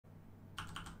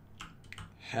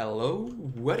Hello,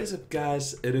 what is up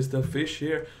guys? It is the Fish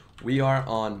here. We are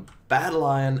on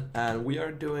Badlion and we are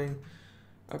doing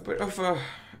a bit of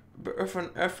an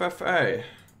FFA.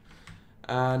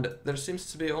 And there seems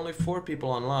to be only 4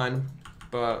 people online,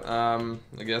 but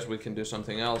I guess we can do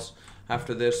something else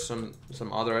after this, some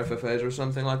other FFAs or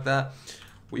something like that.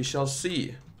 We shall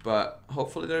see, but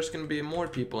hopefully there's gonna be more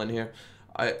people in here.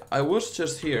 I was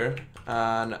just here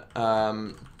and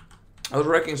I was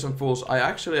wrecking some fools. I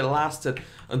actually lasted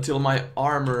until my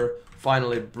armor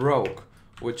finally broke,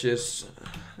 which is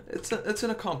it's an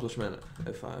accomplishment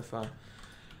if I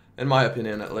in my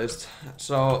opinion at least.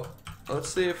 So let's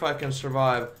see if I can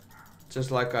survive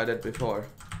just like I did before.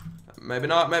 Maybe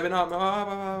not, maybe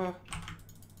not.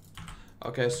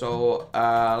 Okay, so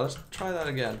let's try that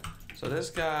again. So this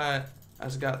guy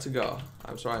has got to go.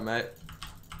 I'm sorry, mate.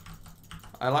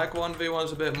 I like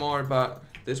 1v1s a bit more, but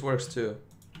this works too.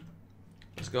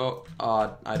 Let's go.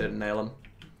 I didn't nail him,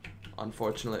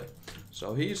 unfortunately.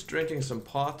 So he's drinking some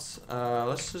pots.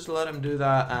 Let's just let him do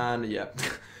that, and yeah.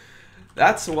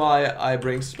 That's why I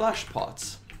bring splash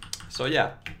pots. So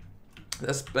yeah,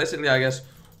 that's basically, I guess,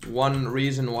 one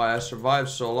reason why I survived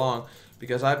so long.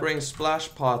 Because I bring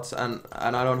splash pots and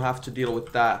I don't have to deal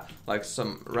with that, like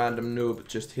some random noob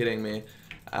just hitting me,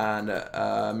 and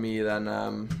me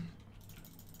then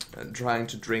trying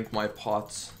to drink my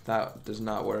pots. That does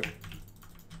not work.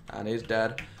 And he's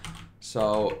dead.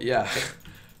 So yeah,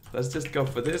 let's just go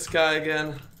for this guy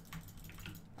again.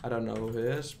 I don't know who he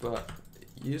is, but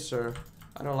you, sir,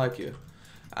 I don't like you.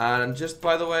 And just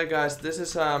by the way, guys, this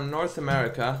is North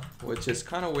America, which is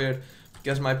kind of weird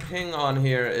because my ping on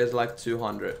here is like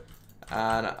 200,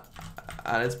 and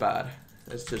it's bad.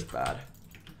 It's just bad.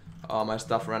 Oh, my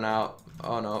stuff ran out.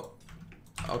 Oh no.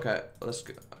 Okay, let's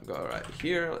go right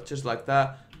here, just like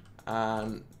that,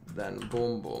 and then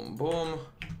boom, boom, boom.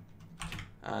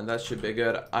 And that should be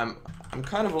good. I'm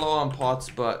kind of low on pots,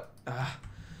 but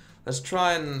let's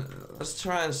try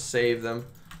and save them.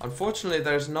 Unfortunately,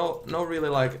 there's no really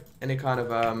like any kind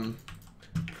of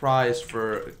prize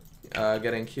for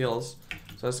getting kills,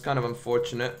 so that's kind of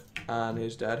unfortunate. And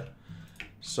he's dead.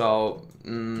 So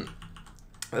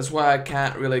that's why I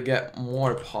can't really get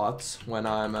more pots when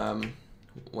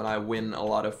when I win a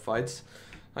lot of fights.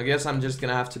 I guess I'm just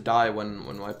gonna have to die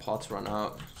when my pots run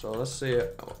out. So let's see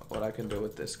what I can do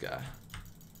with this guy.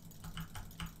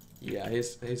 Yeah,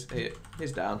 he's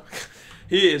down.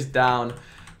 He is down.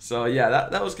 So yeah,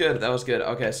 that was good. That was good.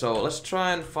 Okay, so let's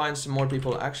try and find some more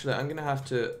people. Actually, I'm gonna have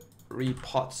to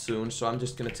re-pot soon, so I'm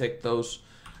just gonna take those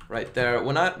right there.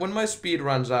 When my speed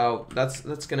runs out,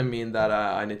 that's gonna mean that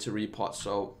I need to re-pot.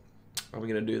 So I'm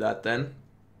gonna do that then.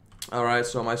 Alright,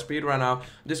 so my speed ran out.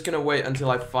 I'm just gonna wait until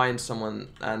I find someone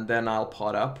and then I'll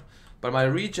pot up. But my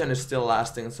regen is still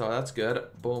lasting, so that's good.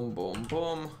 Boom, boom,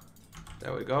 boom.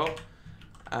 There we go.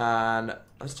 And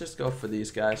let's just go for these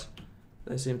guys.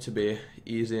 They seem to be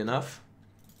easy enough.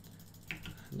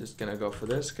 I'm just gonna go for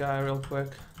this guy real quick.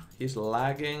 He's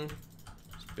lagging.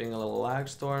 He's being a little lag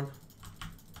storm.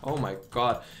 Oh my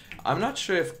god. I'm not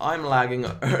sure if I'm lagging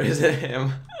or is it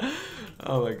him.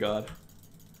 Oh my god.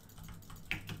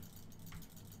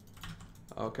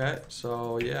 Okay,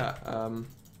 so yeah, I'm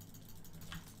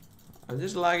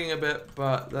just lagging a bit,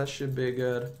 but that should be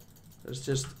good. Let's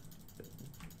just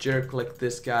jerk-click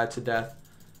this guy to death.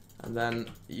 And then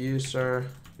you, sir,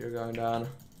 you're going down.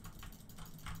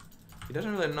 He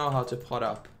doesn't really know how to pot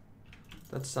up.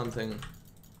 That's something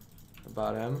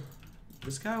about him.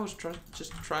 This guy was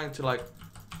just trying to like,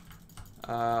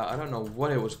 I don't know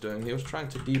what he was doing. He was trying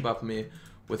to debuff me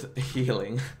with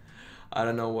healing. I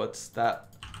don't know what's that.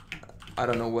 I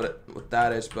don't know what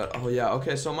that is, but oh yeah,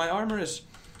 okay, so my armor is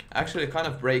actually kind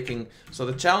of breaking. So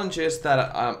the challenge is that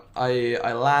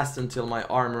I last until my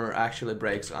armor actually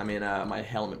breaks. I mean, my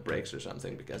helmet breaks or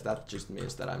something, because that just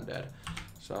means that I'm dead.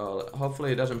 So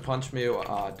hopefully it doesn't punch me.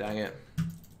 Ah, dang it.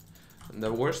 And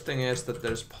the worst thing is that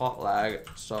there's pot lag,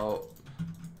 so...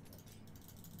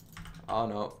 Oh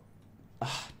no.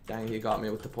 Ah, dang, he got me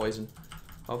with the poison.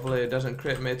 Hopefully it doesn't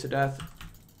crit me to death.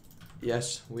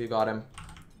 Yes, we got him.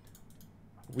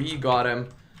 We got him.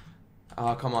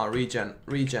 Oh, come on, regen,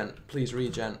 please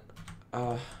regen.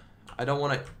 I don't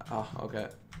want to. Oh, okay.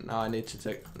 Now I need to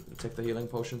take the healing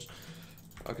potions.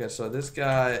 Okay, so this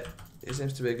guy, he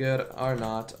seems to be good or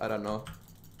not. I don't know.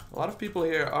 A lot of people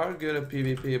here are good at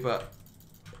PvP, but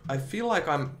I feel like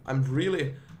I'm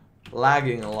really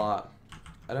lagging a lot.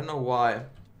 I don't know why,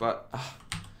 but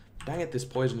dang it, this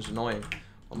poison is annoying.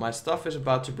 Well, my stuff is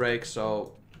about to break,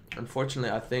 so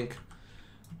unfortunately, I think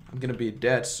I'm gonna be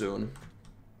dead soon,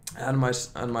 and my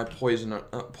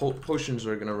potions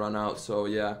are gonna run out. So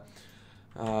yeah,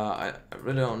 I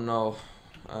really don't know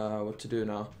what to do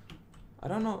now. I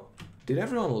don't know. Did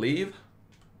everyone leave?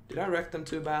 Did I wreck them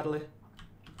too badly?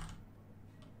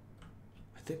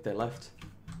 I think they left.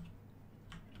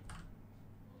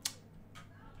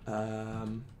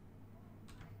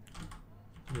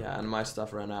 Yeah, and my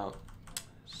stuff ran out.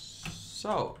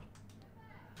 So.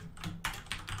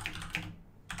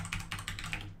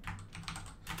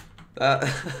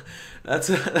 That's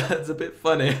a bit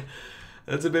funny.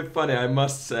 That's a bit funny, I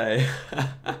must say.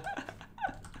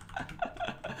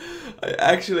 I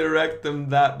actually wrecked them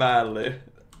that badly.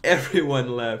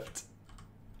 Everyone left.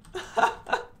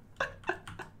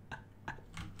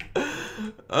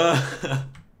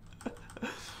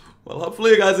 Well,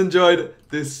 hopefully you guys enjoyed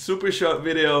this super short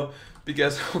video,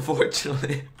 because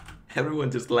unfortunately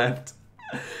everyone just left.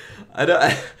 I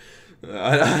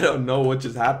don't know what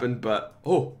just happened, but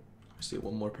oh, I see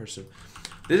one more person.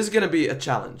 This is gonna be a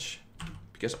challenge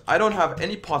because I don't have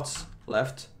any pots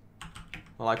left.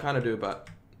 Well, I kind of do, but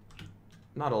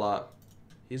not a lot.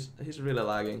 He's really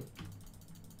lagging.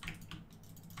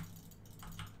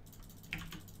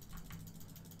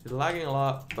 He's lagging a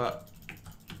lot, but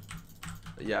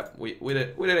yeah, we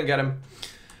didn't get him.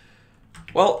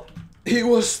 Well, he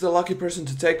was the lucky person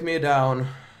to take me down.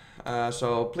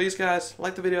 So please guys,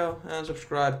 like the video and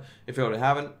subscribe if you already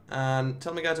haven't, and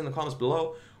tell me guys in the comments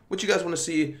below what you guys want to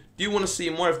see. Do you want to see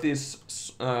more of these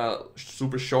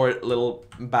super short little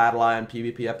Badlion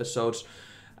PvP episodes?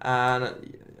 And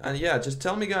yeah, just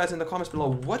tell me guys in the comments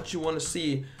below what you want to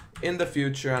see in the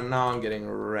future. And now I'm getting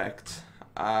wrecked.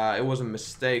 It was a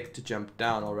mistake to jump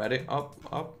down already. Up,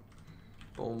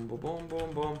 boom, boom, boom,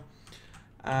 boom, boom.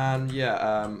 And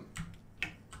yeah,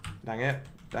 dang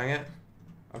it.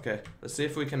 Okay, let's see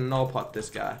if we can no-pot this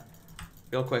guy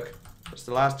real quick. It's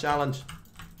the last challenge.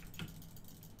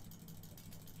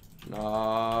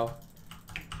 No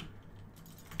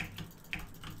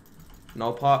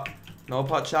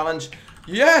pot challenge.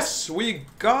 Yes, we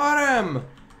got him.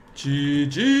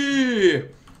 GG.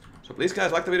 So please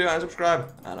guys, like the video and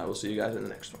subscribe, and I will see you guys in the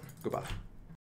next one. Goodbye.